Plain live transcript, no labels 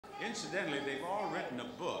Incidentally, they've all written a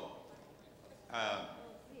book.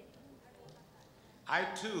 I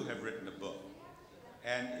too have written a book,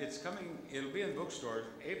 and it's coming. It'll be in bookstores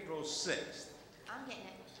April 6th. I'm getting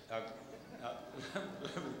it.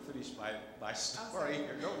 Let me finish my story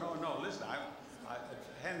here. No, listen,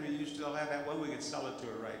 Henry, you still have that one? We can sell it to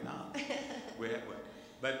her right now. We have one.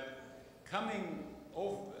 But coming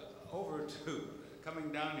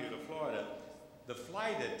down here to Florida, the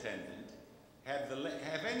flight attendant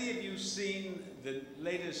have any of you seen the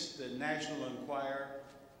latest National Enquirer?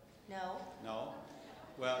 No. No?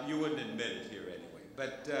 Well, you wouldn't admit it here anyway.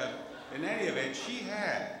 But in any event, she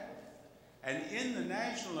had. And in the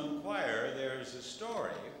National Enquirer, there's a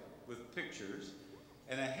story with pictures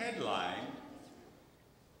and a headline,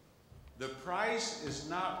 "The price is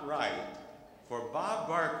not right for Bob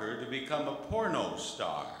Barker to become a porno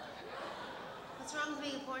star." What's wrong with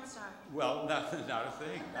being a porn star? Well, not a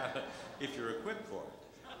thing, if you're equipped for it.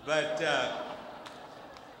 But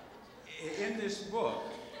in this book,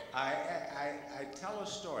 I tell a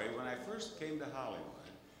story. When I first came to Hollywood,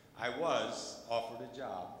 I was offered a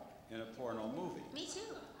job in a porno movie. Me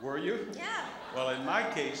too. Were you? Yeah. Well, in my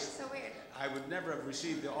case, So weird. I would never have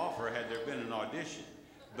received the offer had there been an audition.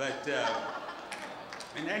 But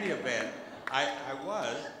in any event, I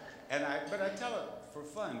was, but I tell it for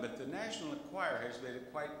fun, but the National Enquirer has made it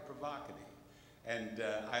quite provocative. And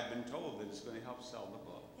I've been told that it's going to help sell the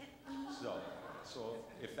book. Yeah. So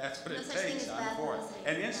if that's what No it such thing takes, as I'm bad for it. publicity.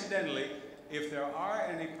 And incidentally, if there are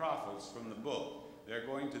any profits from the book, they're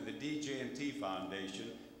going to the DJ&T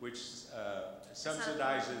Foundation, which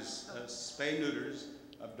subsidizes spay neuters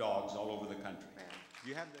of dogs all over the country. Right.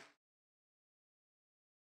 You have the